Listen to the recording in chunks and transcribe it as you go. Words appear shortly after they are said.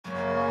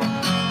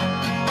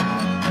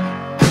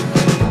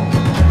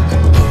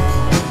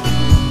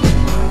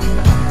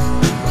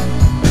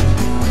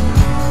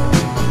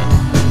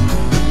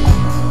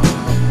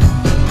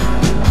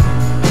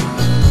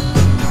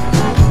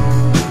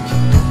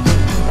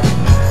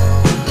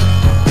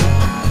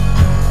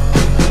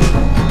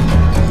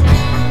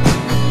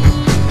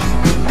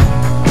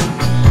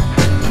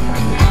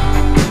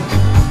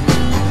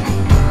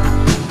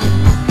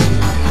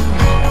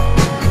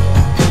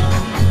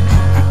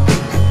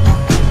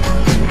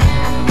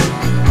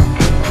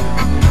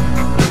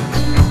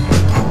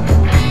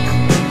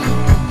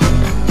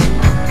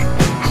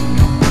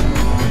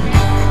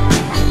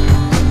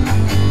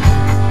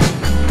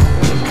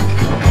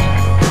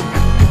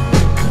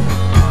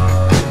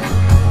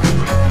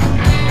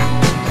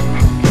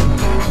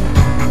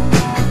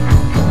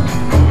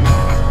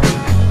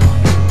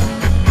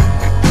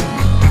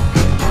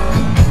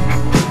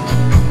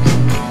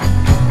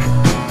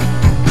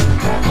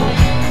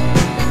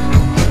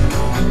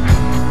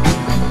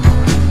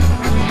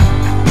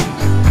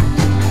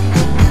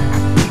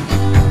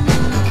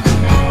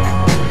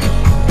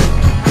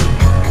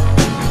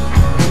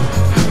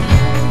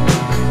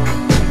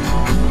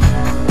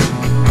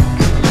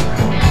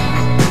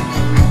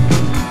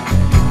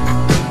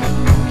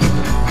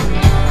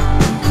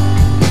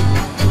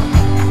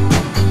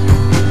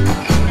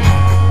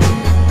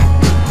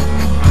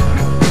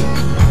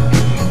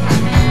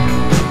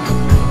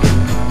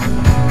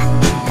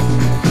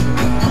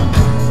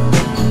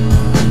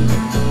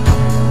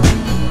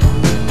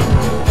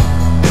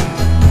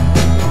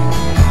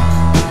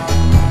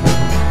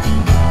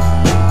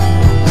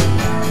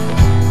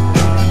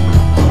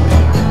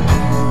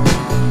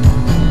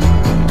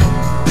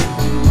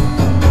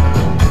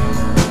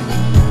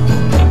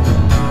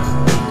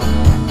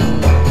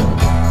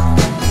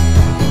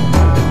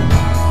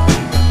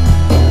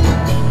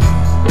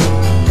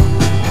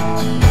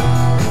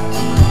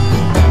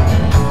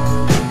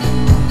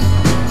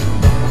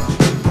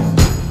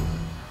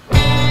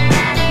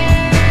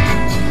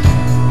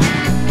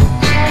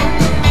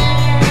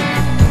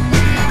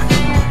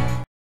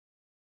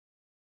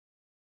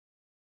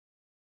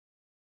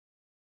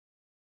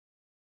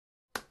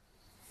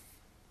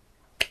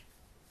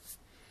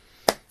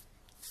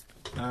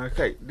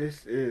Okay,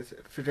 this is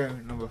video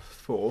number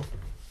 4,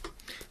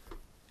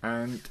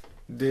 and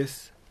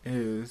this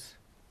is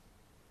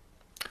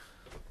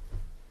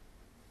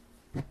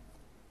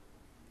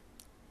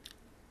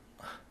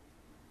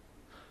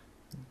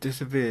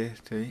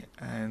Disability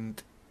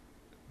and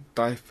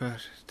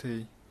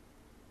Diversity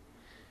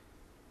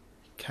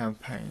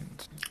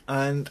Campaigns,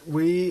 and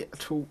we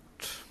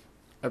talked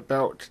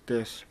about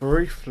this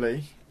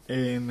briefly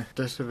in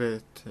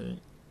Disability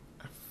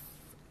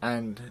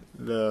and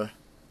the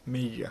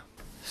media.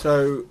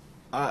 So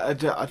a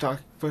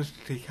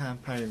diversity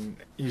campaign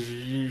is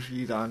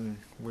usually done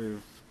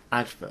with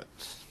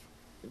adverts.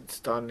 It's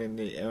done in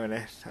the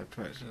M&S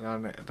adverts, it's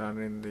done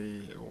in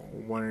the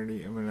one of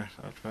the M&S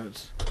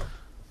adverts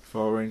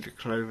for a range of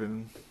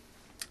clothing.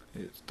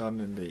 It's done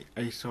in the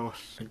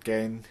ASOS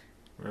again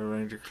for a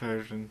range of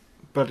clothing,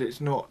 but it's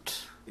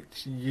not.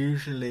 It's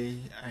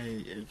usually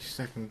a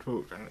second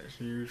thought, and it's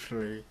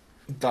usually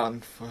done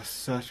for a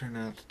certain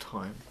amount of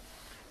time.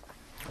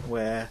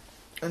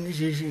 And it's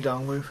usually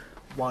done with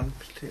one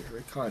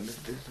particular kind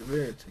of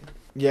disability.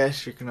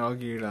 Yes, you can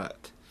argue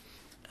that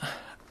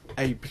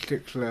a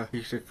particular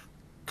piece of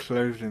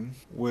clothing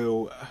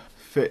will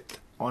fit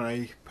on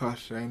a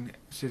person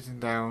sitting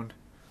down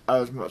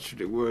as much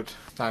as it would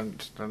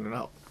standing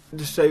up.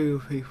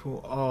 Disabled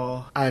people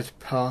are as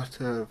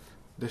part of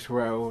this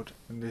world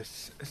and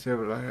this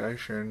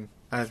civilization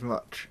as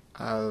much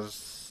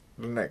as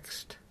the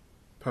next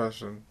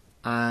person,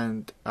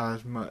 and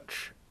as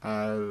much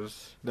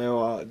as there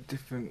are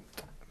different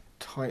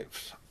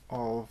types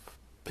of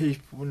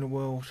people in the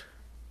world.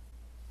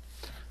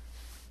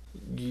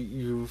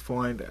 You will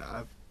find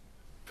a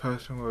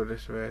person with a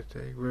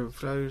disability with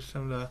those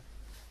similar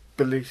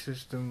belief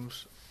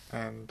systems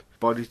and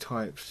body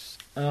types,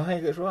 and I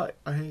think it's right.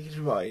 I think it's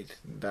right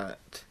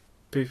that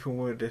people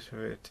with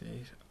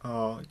disabilities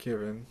are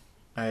given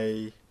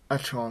a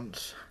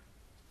chance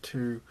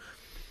to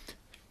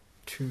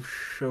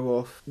show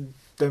off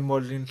their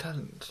modelling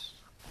talents.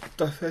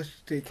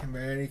 Diversity can be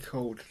only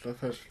called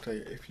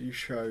diversity if you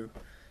show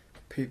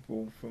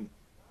people from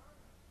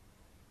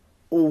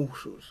all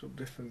sorts of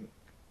different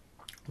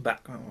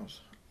backgrounds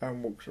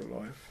and walks of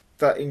life.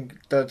 That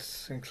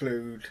does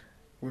include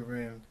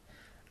women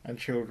and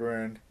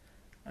children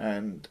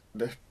and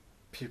the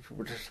people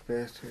with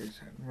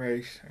disabilities and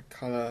race and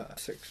colour,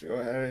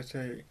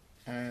 sexuality,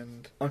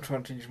 and I'm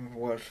trying to use my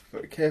words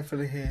very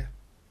carefully here,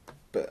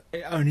 but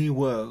it only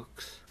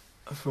works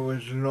for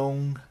as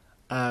long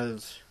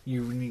as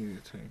you need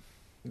it to.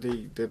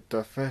 The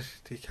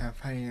diversity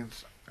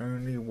campaigns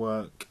only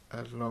work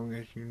as long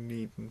as you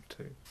need them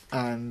to.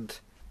 And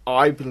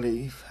I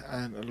believe,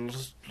 and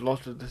a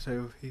lot of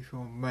disabled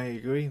people may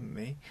agree with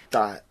me,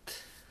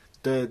 that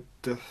the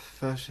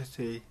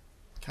diversity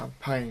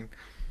campaign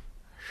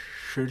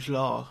should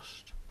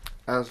last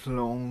as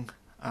long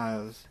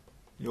as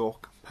your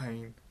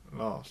campaign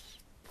lasts.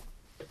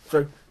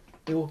 So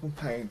your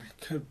campaign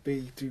could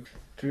be to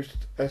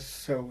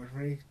sell as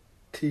many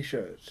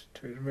t-shirts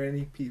to as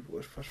many people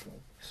as possible.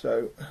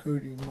 So who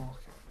do you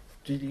market?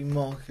 Do you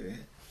market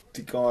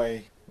the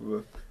guy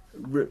with a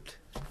ripped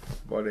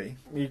body?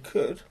 You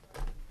could,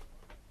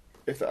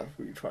 if that's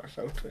what you're trying to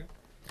sell to.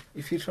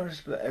 If you're trying to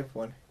sell to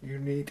everyone, you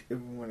need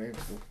everyone in the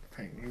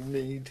campaign. You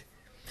need,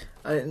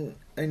 and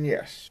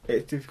yes,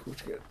 it's difficult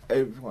to get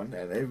everyone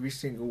and every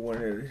single one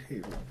of those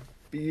people.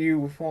 But you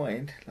will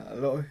find that a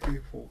lot of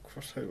people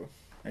cross over,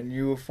 and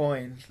you will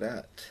find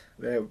that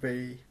there'll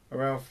be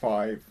around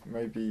 5,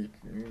 maybe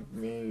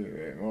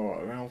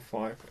more, around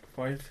five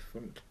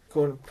different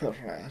kind of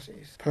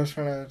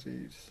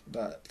personalities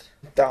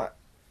that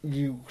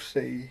you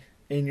see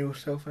in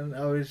yourself and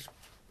others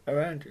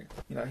around you.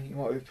 You know, you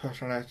might be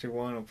personality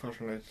 1 or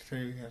personality 2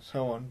 and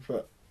so on,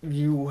 but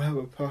you will have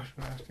a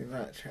personality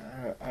match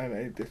and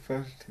a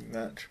diversity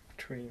match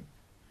between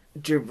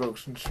Jim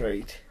Wilson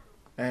Street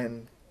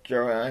and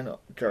Joanna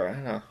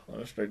on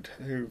the street,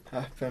 who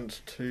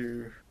happens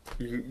to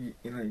use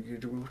a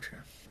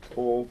wheelchair,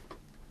 or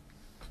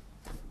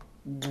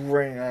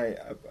bring a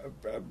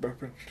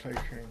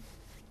representation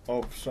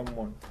of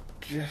someone.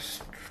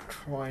 Just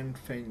try and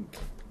think,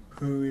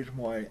 who is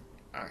my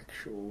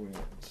actual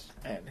audience,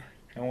 and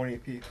how many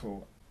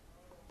people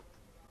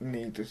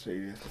need to see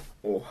this,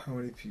 or how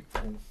many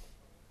people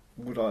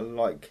would I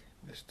like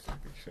this to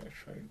be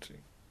shown to.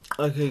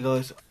 Okay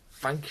guys,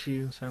 thank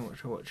you so much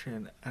for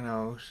watching, and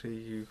I'll see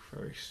you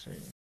very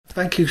soon.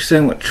 Thank you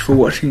so much for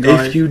watching,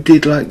 guys. If you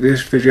did like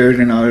this video,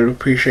 then I would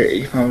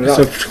appreciate it if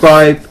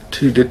subscribe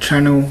to the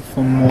channel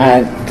for more,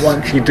 and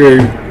once you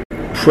do,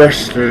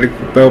 press the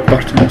little bell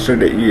button so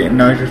that you get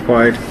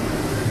notified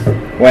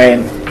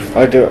when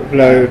I do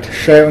upload.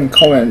 Share and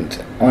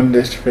comment on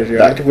this video.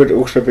 That would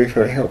also be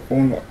very helpful,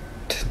 not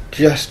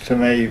just to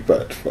me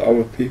but for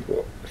other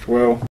people as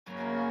well.